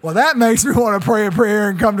 Well, that makes me want to pray a prayer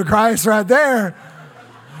and come to Christ right there.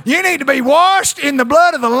 You need to be washed in the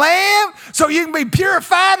blood of the Lamb so you can be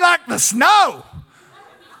purified like the snow.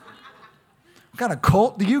 What kind of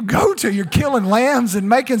cult do you go to? You're killing lambs and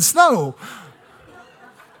making snow.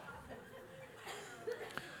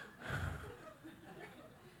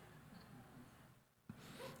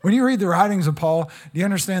 When you read the writings of Paul, do you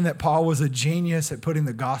understand that Paul was a genius at putting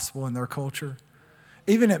the gospel in their culture?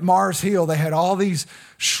 Even at Mars Hill, they had all these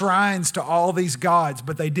shrines to all these gods,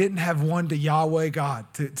 but they didn't have one to Yahweh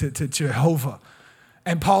God, to Jehovah.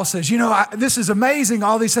 And Paul says, this is amazing,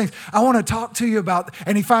 all these things. I want to talk to you about,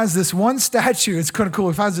 and he finds this one statue. It's kind of cool.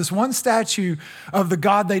 He finds this one statue of the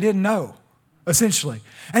God they didn't know, essentially.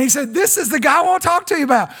 And he said, this is the guy I want to talk to you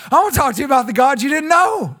about. I want to talk to you about the God you didn't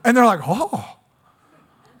know. And they're like, oh,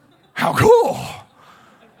 how cool.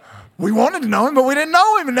 We wanted to know him, but we didn't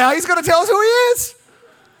know him. And now he's going to tell us who he is.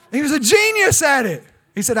 He was a genius at it.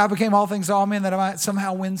 He said, I became all things to all men that I might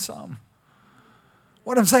somehow win some.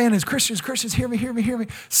 What I'm saying is, Christians, hear me.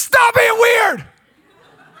 Stop being weird.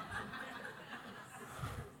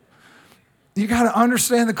 You got to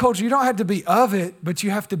understand the culture. You don't have to be of it, but you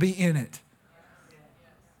have to be in it.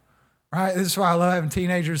 Right? This is why I love having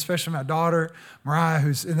teenagers, especially my daughter, Mariah,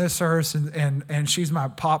 who's in this service, and she's my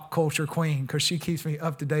pop culture queen because she keeps me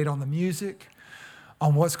up to date on the music,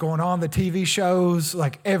 on what's going on, the TV shows,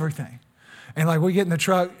 like everything. And like we get in the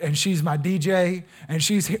truck and she's my DJ and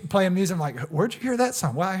she's playing music. I'm like, where'd you hear that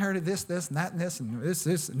song? Well, I heard it this, and that, and this, and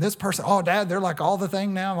this, and this person. Oh, Dad, they're like all the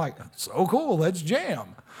thing now. I'm like, so cool, let's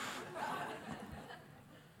jam.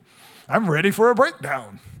 I'm ready for a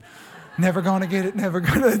breakdown. Never gonna get it, never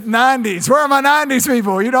gonna. 90s, where are my 90s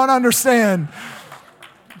people? You don't understand.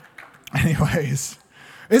 Anyways,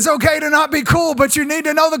 it's okay to not be cool, but you need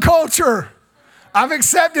to know the culture. I've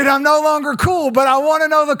accepted I'm no longer cool, but I want to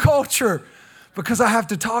know the culture because I have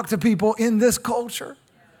to talk to people in this culture.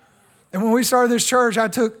 And when we started this church, I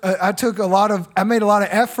made a lot of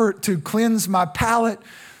effort to cleanse my palate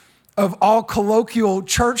of all colloquial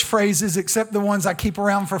church phrases except the ones I keep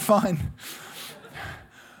around for fun.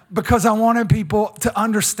 Because I wanted people to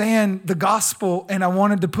understand the gospel and I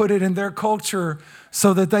wanted to put it in their culture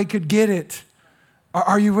so that they could get it.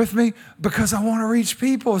 Are you with me? Because I want to reach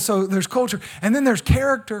people. So there's culture. And then there's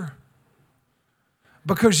character.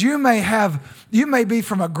 Because you may be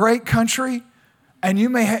from a great country and you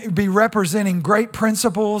may be representing great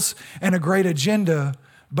principles and a great agenda,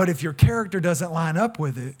 but if your character doesn't line up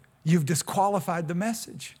with it, you've disqualified the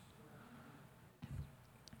message.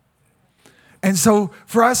 And so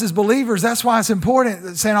for us as believers, that's why it's important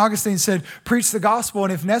that St. Augustine said, preach the gospel,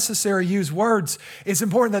 and if necessary, use words. It's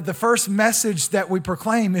important that the first message that we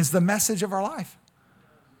proclaim is the message of our life.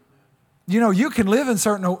 You know, you can live in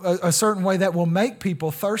a certain way that will make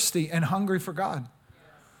people thirsty and hungry for God.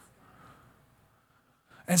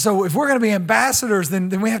 And so if we're going to be ambassadors,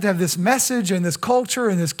 then we have to have this message and this culture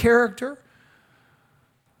and this character.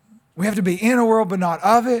 We have to be in a world but not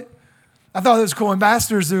of it. I thought it was cool.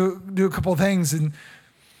 Ambassadors do a couple of things, and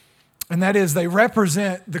that is they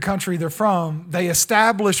represent the country they're from. They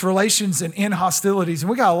establish relations and end hostilities. And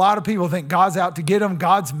we got a lot of people who think God's out to get them.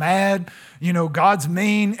 God's mad. You know, God's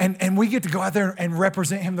mean. And we get to go out there and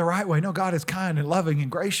represent him the right way. No, God is kind and loving and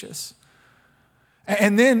gracious.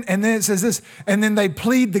 And then it says this, and then they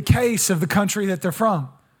plead the case of the country that they're from.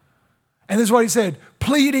 And this is what he said,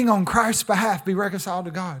 pleading on Christ's behalf, be reconciled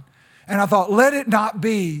to God. And I thought, let it not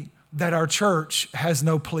be that our church has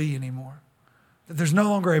no plea anymore. That there's no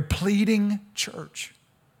longer a pleading church.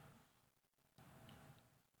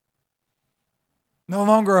 No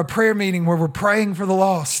longer a prayer meeting where we're praying for the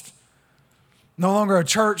lost. No longer a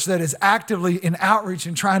church that is actively in outreach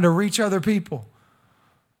and trying to reach other people.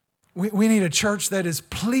 We need a church that is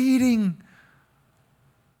pleading,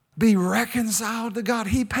 be reconciled to God.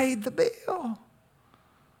 He paid the bill.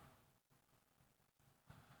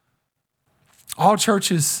 All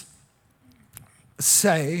churches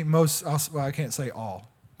say, I can't say all,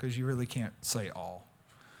 because you really can't say all.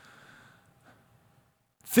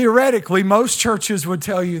 Theoretically, most churches would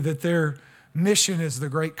tell you that their mission is the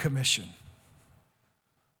Great Commission.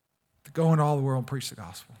 To go into all the world and preach the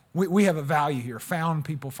gospel. We have a value here, found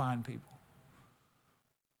people find people.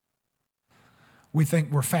 We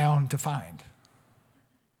think we're found to find.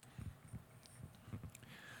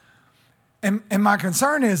 And my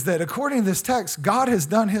concern is that according to this text, God has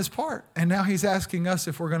done his part, and now he's asking us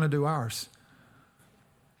if we're going to do ours.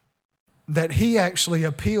 That he actually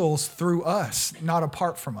appeals through us, not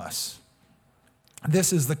apart from us.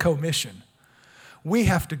 This is the commission. We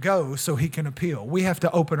have to go so he can appeal. We have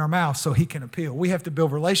to open our mouth so he can appeal. We have to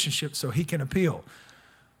build relationships so he can appeal.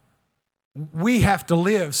 We have to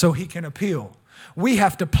live so he can appeal. We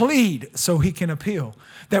have to plead so he can appeal.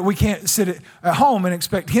 That we can't sit at home and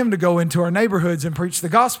expect him to go into our neighborhoods and preach the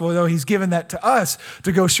gospel, though he's given that to us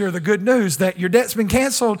to go share the good news that your debt's been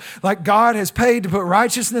canceled, like God has paid to put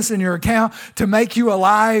righteousness in your account to make you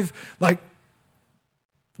alive. Like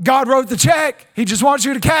God wrote the check. He just wants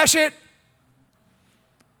you to cash it.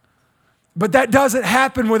 But that doesn't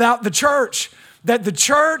happen without the church. That the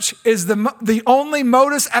church is the only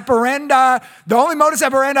modus operandi,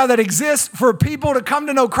 that exists for people to come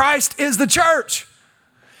to know Christ is the church.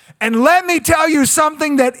 And let me tell you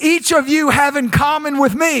something that each of you have in common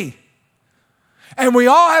with me. And we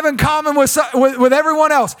all have in common with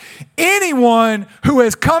everyone else. Anyone who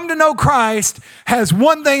has come to know Christ has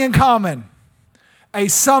one thing in common. A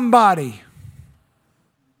somebody.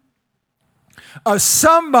 A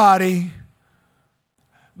somebody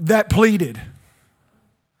that pleaded.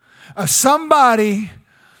 A somebody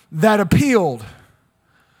that appealed.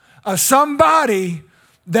 A somebody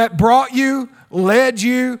that brought you, led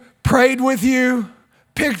you, prayed with you,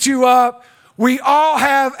 picked you up. We all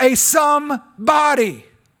have a somebody.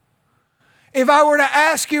 If I were to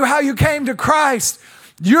ask you how you came to Christ,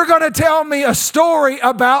 you're going to tell me a story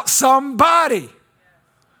about somebody.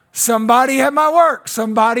 Somebody at my work,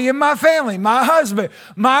 somebody in my family, my husband,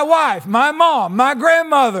 my wife, my mom, my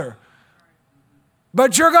grandmother.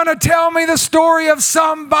 But you're going to tell me the story of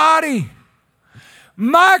somebody.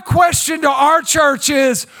 My question to our church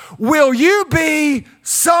is, will you be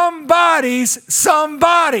somebody's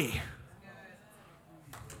somebody?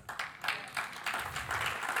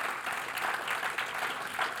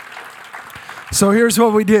 So here's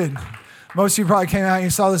what we did. Most of you probably came out and you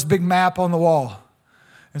saw this big map on the wall.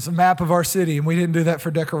 It's a map of our city, and we didn't do that for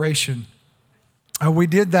decoration. We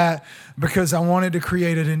did that because I wanted to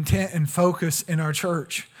create an intent and focus in our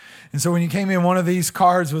church. And so when you came in, one of these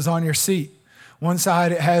cards was on your seat. One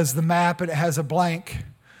side, it has the map, and it has a blank,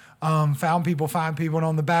 found people, find people. And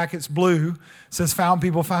on the back, it's blue. It says found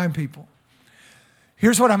people, find people.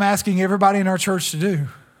 Here's what I'm asking everybody in our church to do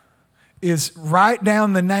is write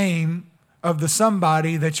down the name of the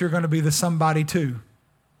somebody that you're going to be the somebody to.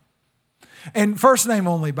 And first name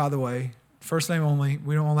only, by the way. First name only.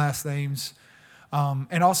 We don't want last names.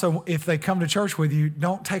 And also, if they come to church with you,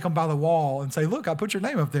 don't take them by the wall and say, look, I put your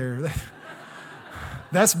name up there.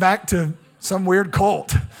 That's back to some weird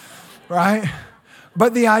cult, right?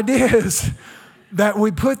 But the idea is that we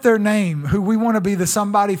put their name, who we want to be the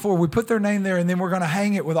somebody for, we put their name there, and then we're going to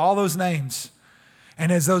hang it with all those names.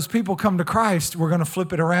 And as those people come to Christ, we're going to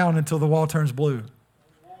flip it around until the wall turns blue.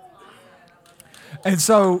 And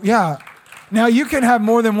so, yeah. Now, you can have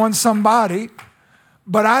more than one somebody,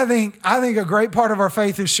 but I think a great part of our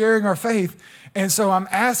faith is sharing our faith. And so I'm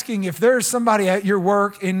asking if there's somebody at your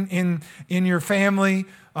work, in your family,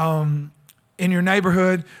 in your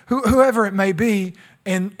neighborhood, whoever it may be,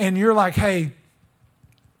 and you're like, hey,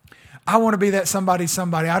 I want to be that somebody.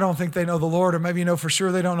 I don't think they know the Lord, or maybe you know for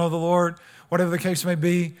sure they don't know the Lord, whatever the case may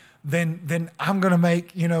be, then I'm going to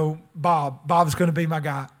make, Bob. Bob's going to be my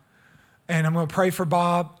guy. And I'm going to pray for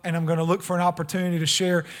Bob, and I'm going to look for an opportunity to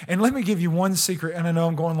share. And let me give you one secret, and I know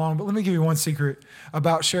I'm going long, but let me give you one secret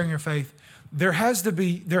about sharing your faith. There has to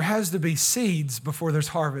be seeds before there's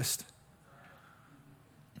harvest.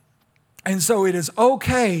 And so it is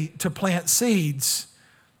okay to plant seeds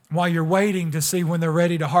while you're waiting to see when they're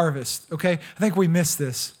ready to harvest, okay? I think we miss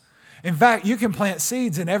this. In fact, you can plant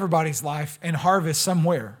seeds in everybody's life and harvest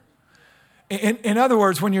somewhere. In other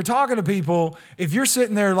words, when you're talking to people, if you're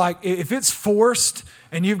sitting there like, if it's forced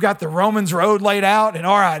and you've got the Romans road laid out and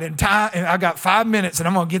all right, and I got 5 minutes and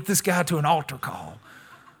I'm going to get this guy to an altar call.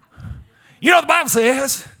 You know what the Bible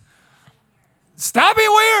says? Stop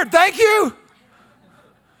being weird. Thank you.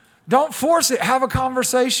 Don't force it. Have a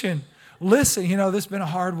conversation. Listen, this has been a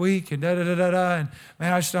hard week and da-da-da-da-da, and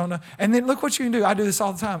man, I just don't know. And then look what you can do. I do this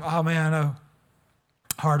all the time. Oh, man, I know.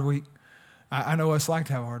 Hard week. I know what it's like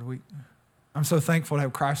to have a hard week. I'm so thankful to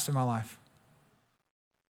have Christ in my life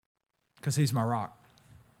because he's my rock.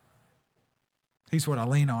 He's what I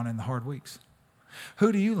lean on in the hard weeks.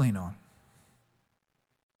 Who do you lean on?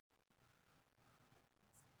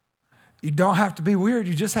 You don't have to be weird.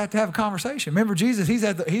 You just have to have a conversation. Remember Jesus, he's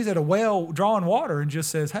at a well drawing water and just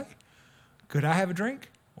says, hey, could I have a drink?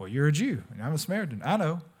 Well, you're a Jew and I'm a Samaritan. I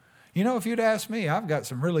know. If you'd asked me, I've got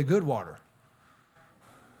some really good water.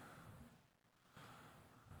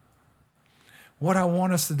 What I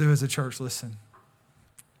want us to do as a church, listen,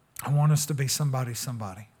 I want us to be somebody's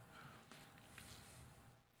somebody.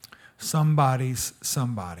 Somebody's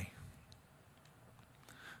somebody.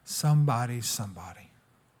 Somebody's somebody.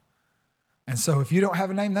 And so if you don't have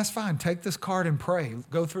a name, that's fine. Take this card and pray.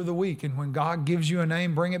 Go through the week. And when God gives you a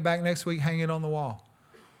name, bring it back next week, hang it on the wall.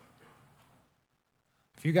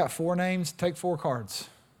 If you got 4 names, take 4 cards.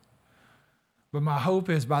 But my hope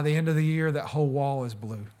is by the end of the year, that whole wall is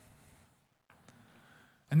blue.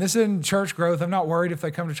 And this isn't church growth. I'm not worried if they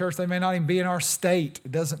come to church. They may not even be in our state.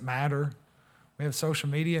 It doesn't matter. We have social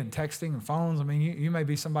media and texting and phones. I mean, you may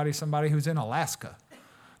be somebody who's in Alaska.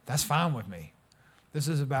 That's fine with me. This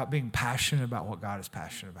is about being passionate about what God is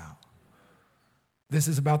passionate about. This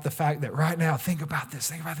is about the fact that right now, think about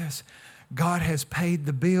this. God has paid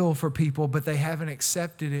the bill for people, but they haven't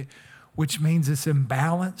accepted it, which means it's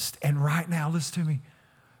imbalanced. And right now, listen to me,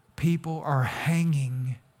 people are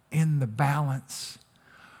hanging in the balance,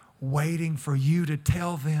 waiting for you to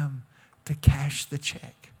tell them to cash the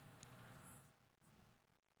check.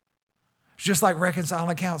 It's just like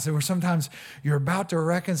reconciling accounts. There were sometimes you're about to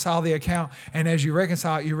reconcile the account, and as you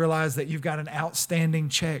reconcile it, you realize that you've got an outstanding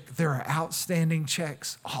check. There are outstanding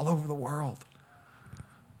checks all over the world.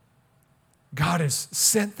 God has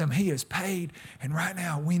sent them. He has paid. And right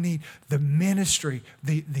now we need the ministry,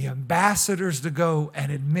 the ambassadors to go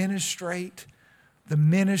and administrate the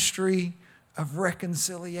ministry of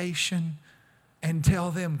reconciliation and tell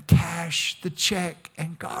them, cash the check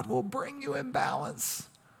and God will bring you in balance.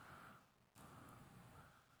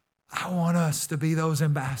 I want us to be those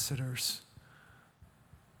ambassadors.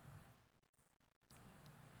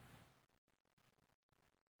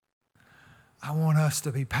 I want us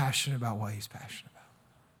to be passionate about what he's passionate about.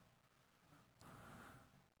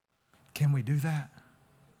 Can we do that?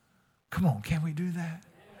 Come on, can we do that?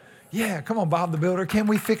 Yeah, come on, Bob the Builder. Can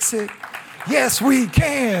we fix it? Yes, we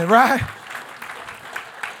can, right?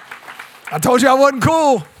 I told you I wasn't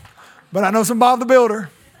cool, but I know some Bob the Builder.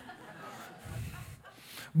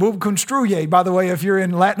 Boob construye, by the way, if you're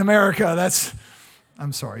in Latin America,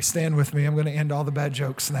 I'm sorry, stand with me. I'm going to end all the bad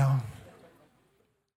jokes now.